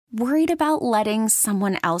Worried about letting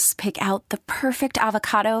someone else pick out the perfect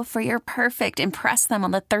avocado for your perfect impress them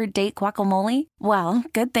on the third date guacamole? Well,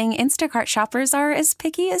 good thing Instacart shoppers are as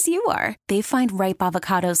picky as you are. They find ripe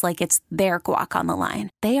avocados like it's their guac on the line.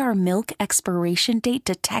 They are milk expiration date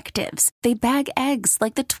detectives. They bag eggs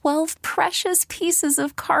like the 12 precious pieces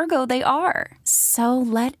of cargo they are. So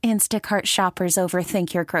let Instacart shoppers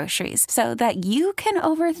overthink your groceries so that you can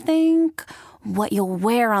overthink what you'll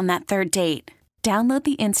wear on that third date. Download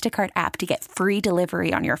the Instacart app to get free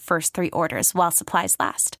delivery on your first 3 orders while supplies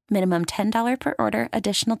last. Minimum $10 per order.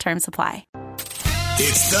 Additional terms apply.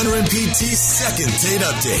 It's Thunder and PT's second date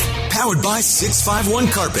update. Powered by 651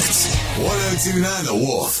 Carpets. 1029 The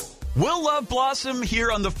Wolf. Will love blossom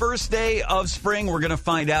here on the first day of spring? We're going to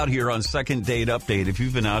find out here on Second Date Update. If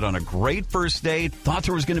you've been out on a great first date, thought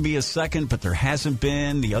there was going to be a second, but there hasn't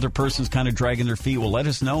been, the other person's kind of dragging their feet, well, let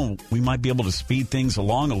us know. We might be able to speed things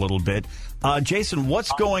along a little bit. Jason,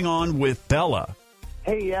 what's going on with Bella?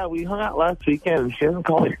 Hey, yeah, we hung out last weekend, and she hasn't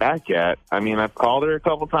called me back yet. I mean, I've called her a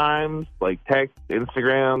couple times, like text,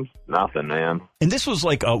 Instagram, nothing, man. And this was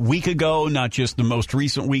like a week ago, not just the most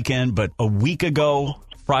recent weekend, but a week ago,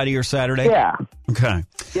 Friday or Saturday? Yeah. Okay.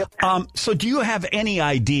 Yep. So do you have any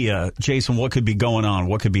idea, Jason, what could be going on?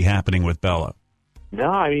 What could be happening with Bella? No,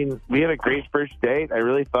 I mean, we had a great first date. I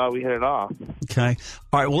really thought we hit it off. Okay.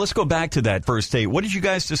 All right, well, let's go back to that first date. What did you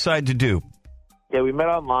guys decide to do? Yeah, we met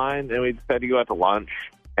online, and we decided to go out to lunch.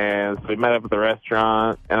 And so we met up at the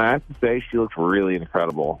restaurant, and I have to say, she looks really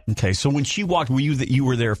incredible. Okay, so when she walked, you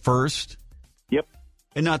were there first? Yep.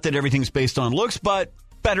 And not that everything's based on looks, but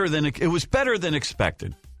it was better than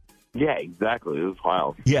expected. Yeah, exactly. It was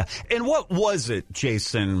wild. Yeah. And what was it,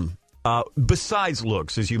 Jason, besides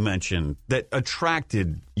looks, as you mentioned, that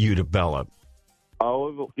attracted you to Bella?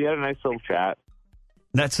 Oh, we had a nice little chat.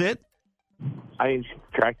 That's it? I mean, she's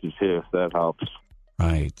attractive, too, so that helps.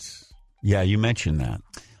 Right. Yeah, you mentioned that.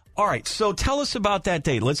 All right, so tell us about that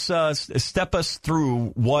date. Let's step us through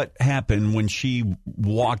what happened when she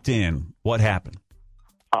walked in. What happened?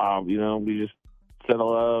 We just said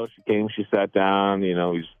hello. She came, she sat down. We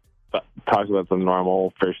just talked about some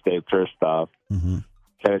normal first date sort of stuff. Mm-hmm.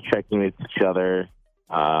 Kind of checking with each other.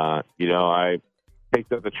 I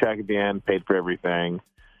picked up the check at the end, paid for everything,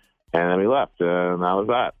 and then we left, and that was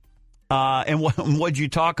that. And what'd you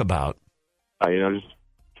talk about? Just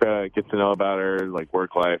try to get to know about her, like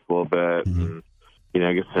work life a little bit, mm-hmm.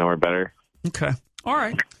 and, get to know her better. Okay. All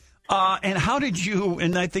right. And how did you,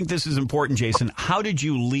 and I think this is important, Jason, how did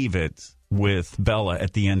you leave it with Bella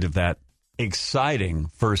at the end of that exciting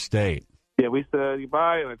first date? Yeah, we said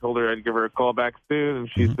goodbye, and I told her I'd give her a call back soon, and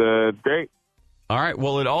she said, great. All right.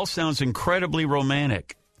 Well, it all sounds incredibly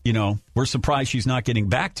romantic. We're surprised she's not getting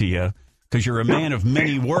back to you because you're a man of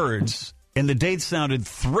many words, and the date sounded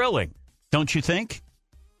thrilling, don't you think?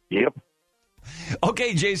 Yep.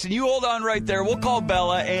 Okay, Jason, you hold on right there. We'll call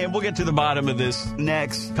Bella, and we'll get to the bottom of this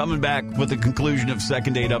next. Coming back with the conclusion of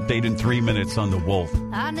Second Date Update in 3 minutes on The Wolf.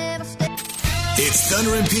 It's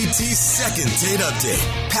Thunder and PT's second date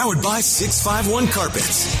update. Powered by 651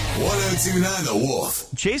 Carpets. 1029 The Wolf.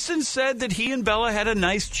 Jason said that he and Bella had a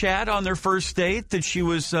nice chat on their first date, that she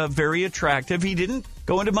was very attractive. He didn't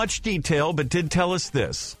go into much detail, but did tell us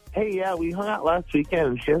this. Hey, yeah, we hung out last weekend,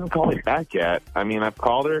 and she hasn't called me back yet. I mean, I've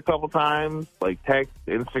called her a couple times, like text,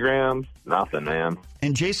 Instagram, nothing, man.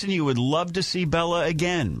 And Jason, you would love to see Bella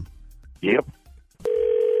again. Yep.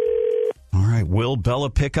 All right, will Bella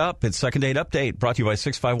pick up? It's Second Date Update, brought to you by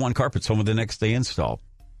 651 Carpets, home of the next day install.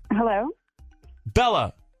 Hello?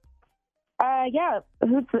 Bella. Yeah,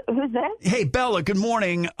 who's this? Hey, Bella, good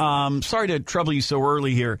morning. Sorry to trouble you so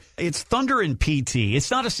early here. It's Thunder and PT.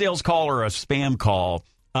 It's not a sales call or a spam call.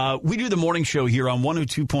 We do the morning show here on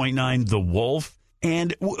 102.9 The Wolf.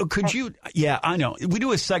 And could you, yeah, I know. We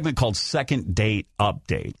do a segment called Second Date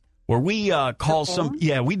Update where we call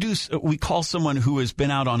we call someone who has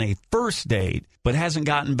been out on a first date but hasn't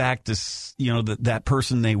gotten back to, that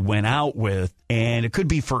person they went out with. And it could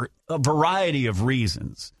be for a variety of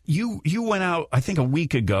reasons. You went out, I think, a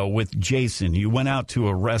week ago with Jason. You went out to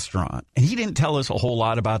a restaurant, and he didn't tell us a whole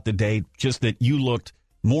lot about the date, just that you looked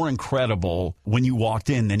more incredible when you walked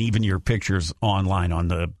in than even your pictures online on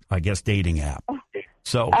the, I guess, dating app.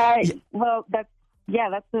 So, well, that's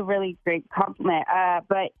a really great compliment.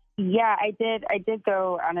 But yeah, I did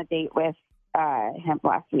go on a date with him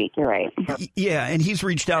last week. You're right. Yeah, and he's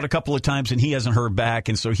reached out a couple of times, and he hasn't heard back,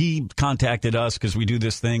 and so he contacted us because we do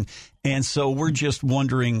this thing, and so we're just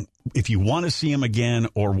wondering if you want to see him again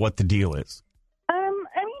or what the deal is.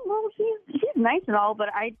 He's nice and all, but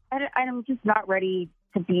I'm just not ready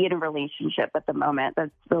to be in a relationship at the moment.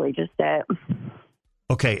 That's really just it.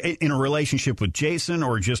 Okay, in a relationship with Jason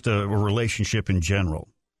or just a relationship in general?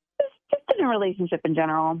 Just in a relationship in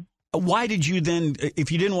general. Why did you then,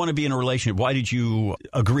 if you didn't want to be in a relationship, why did you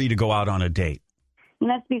agree to go out on a date? You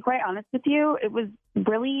know, to be quite honest with you, it was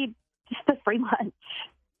really just a free lunch.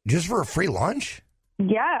 Just for a free lunch?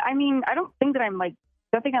 Yeah, I mean, I don't think that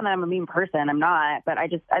I'm a mean person. I'm not, but I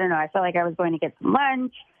don't know. I felt like I was going to get some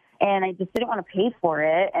lunch, and I just didn't want to pay for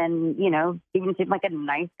it. And, you know, even seemed like a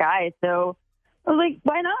nice guy. So I was like,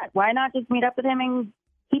 why not? Why not just meet up with him and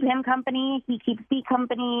keep him company? He keeps me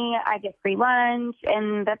company. I get free lunch,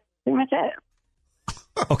 and that's pretty much it.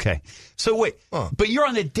 Okay. So wait, but you're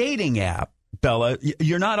on a dating app, Bella.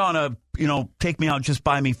 You're not on a, take me out, just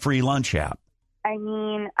buy me free lunch app. I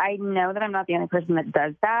mean, I know that I'm not the only person that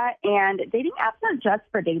does that. And dating apps aren't just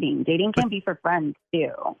for dating. Dating can be for friends,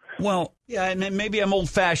 too. Well, yeah, and maybe I'm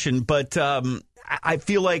old-fashioned, but I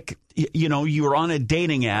feel like, you were on a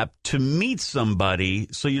dating app to meet somebody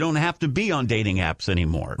so you don't have to be on dating apps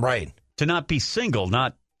anymore. Right. To not be single,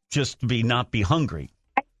 not just to not be hungry.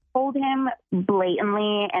 I told him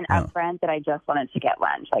blatantly and upfront that I just wanted to get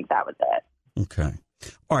lunch. Like, that was it. Okay.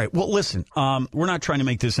 All right. Well, listen, we're not trying to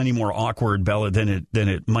make this any more awkward, Bella, than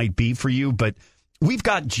it might be for you. But we've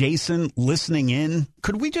got Jason listening in.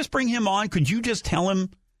 Could we just bring him on? Could you just tell him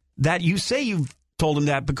that? You say you've told him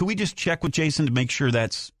that, but could we just check with Jason to make sure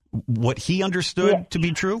that's what he understood to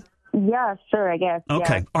be true? Yeah, sure, I guess.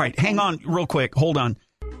 Okay. Yeah. All right. Hang on real quick. Hold on.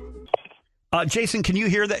 Jason, can you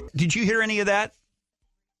hear that? Did you hear any of that?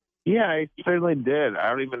 Yeah, I certainly did. I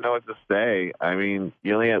don't even know what to say. I mean,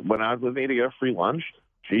 you only went out with me to get free lunch?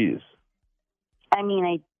 Jeez. I mean,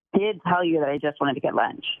 I did tell you that I just wanted to get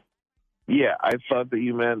lunch. Yeah, I thought that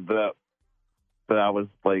you meant that I was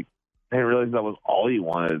like, I didn't realize that was all you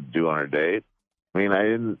wanted to do on our date. I mean, I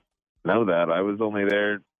didn't know that. I was only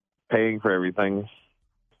there paying for everything.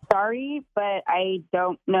 Sorry, but I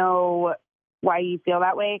don't know why you feel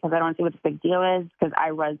that way, because I don't see what the big deal is, because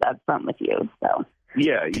I was upfront with you, so...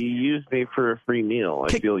 Yeah, you used me for a free meal.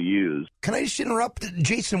 I feel used. Can I just interrupt?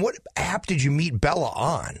 Jason, what app did you meet Bella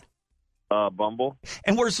on? Bumble.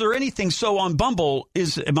 And was there anything, so on Bumble,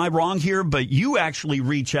 am I wrong here, but you actually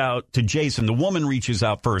reach out to Jason, the woman reaches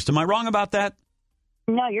out first. Am I wrong about that?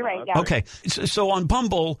 No, you're right, yeah. Okay, so on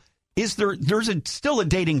Bumble, there's still a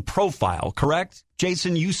dating profile, correct?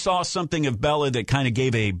 Jason, you saw something of Bella that kind of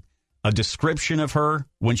gave a description of her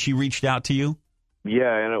when she reached out to you?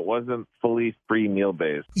 Yeah, and it wasn't fully free meal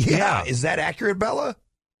based. Yeah. Is that accurate, Bella?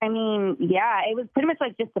 I mean, yeah, it was pretty much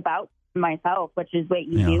like just about myself, which is what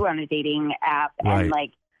you do on a dating app. Right. And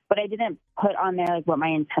but I didn't put on there like what my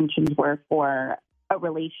intentions were for a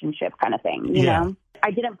relationship kind of thing, you know?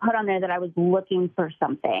 I didn't put on there that I was looking for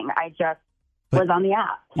something. I just was on the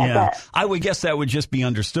app. That's it. I would guess that would just be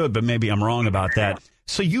understood, but maybe I'm wrong about that.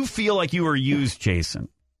 So you feel like you were used, Jason?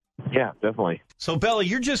 Yeah, definitely. So, Bella,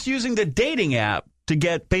 you're just using the dating app to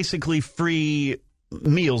get basically free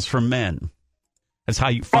meals from men. That's how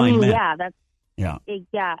you find men. Yeah,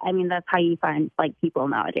 I mean, that's how you find like people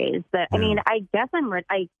nowadays. But I mean, I guess I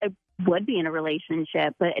would be in a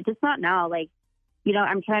relationship, but it's just not now. Like,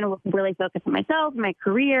 I'm trying to really focus on myself, my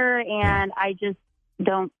career, and I just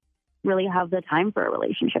don't really have the time for a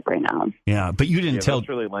relationship right now. Yeah, but you didn't tell. That's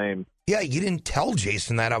really lame. Yeah, you didn't tell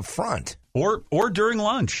Jason that up front. Or during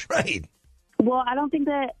lunch. Right. Well, I don't think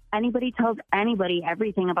that anybody tells anybody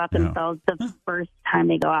everything about themselves the first time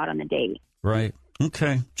they go out on a date. Right.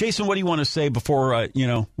 Okay. Jason, what do you want to say before,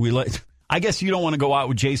 we let... I guess you don't want to go out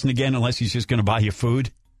with Jason again unless he's just going to buy you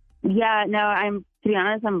food? Yeah, no, to be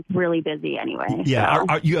honest, I'm really busy anyway. Yeah.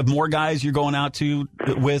 So. You have more guys you're going out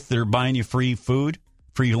with that are buying you free food,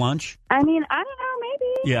 free lunch? I mean, I don't know,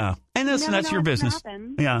 maybe. Yeah. And that's your business.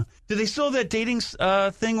 Yeah. Do they still have that dating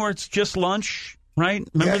thing where it's just lunch? Right?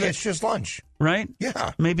 Remember that? It's just lunch. Right?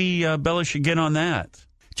 Yeah. Maybe Bella should get on that.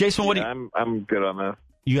 Jason, what do you... I'm good on this.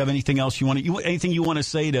 You have anything else anything you want to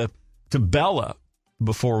say to Bella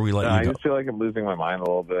before we let you go? I just feel like I'm losing my mind a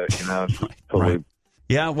little bit, Totally. Right.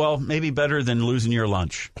 Yeah, well, maybe better than losing your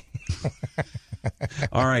lunch.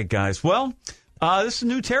 All right, guys. Well, this is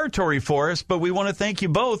new territory for us, but we want to thank you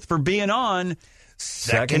both for being on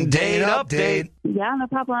Second Date Update. Yeah, no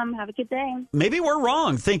problem. Have a good day. Maybe we're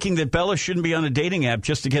wrong thinking that Bella shouldn't be on a dating app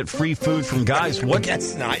just to get free food from guys.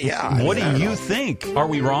 That's not, yeah. What do you think? Are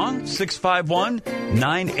we wrong?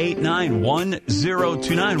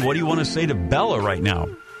 651-989-1029. What do you want to say to Bella right now?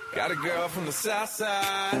 Got a girl from the south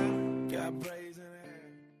side. Got brazen hair.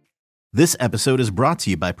 This episode is brought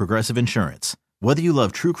to you by Progressive Insurance. Whether you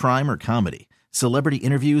love true crime or comedy, celebrity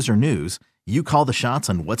interviews or news, you call the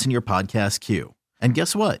shots on what's in your podcast queue. And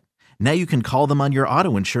guess what? Now you can call them on your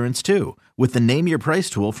auto insurance, too, with the Name Your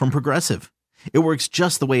Price tool from Progressive. It works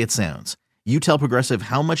just the way it sounds. You tell Progressive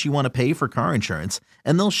how much you want to pay for car insurance,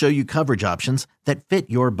 and they'll show you coverage options that fit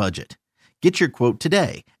your budget. Get your quote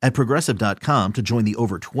today at Progressive.com to join the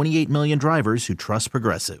over 28 million drivers who trust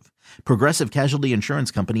Progressive. Progressive Casualty Insurance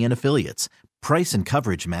Company and Affiliates. Price and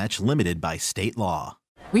coverage match limited by state law.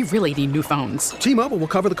 We really need new phones. T-Mobile will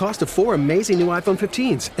cover the cost of 4 amazing new iPhone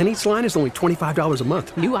 15s, and each line is only $25 a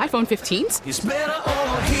month. New iPhone 15s? It's better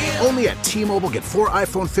over here. Only at T-Mobile, get 4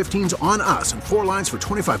 iPhone 15s on us and 4 lines for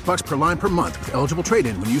 $25 per line per month with eligible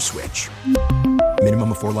trade-in when you switch.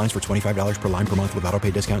 Minimum of 4 lines for $25 per line per month with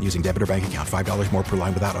autopay discount using debit or bank account. $5 more per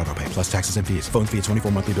line without autopay, plus taxes and fees. Phone fee at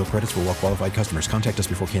 24 monthly bill credits for well-qualified customers. Contact us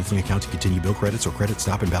before canceling account to continue bill credits or credit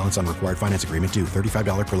stop and balance on required finance agreement due.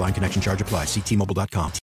 $35 per line connection charge applies. See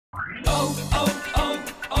T-Mobile.com.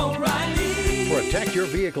 O'Reilly. Protect your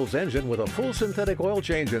vehicle's engine with a full synthetic oil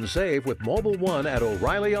change and save with Mobile One at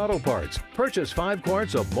O'Reilly Auto Parts. Purchase 5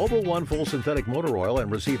 quarts of Mobile One full synthetic motor oil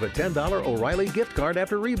and receive a $10 O'Reilly gift card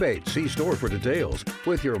after rebate. See store for details.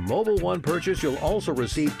 With your Mobile One purchase, you'll also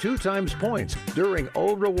receive 2 times points during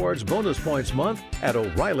O Rewards Bonus Points Month at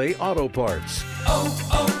O'Reilly Auto Parts.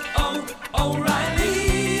 O'Reilly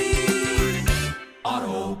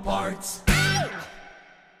Auto Parts.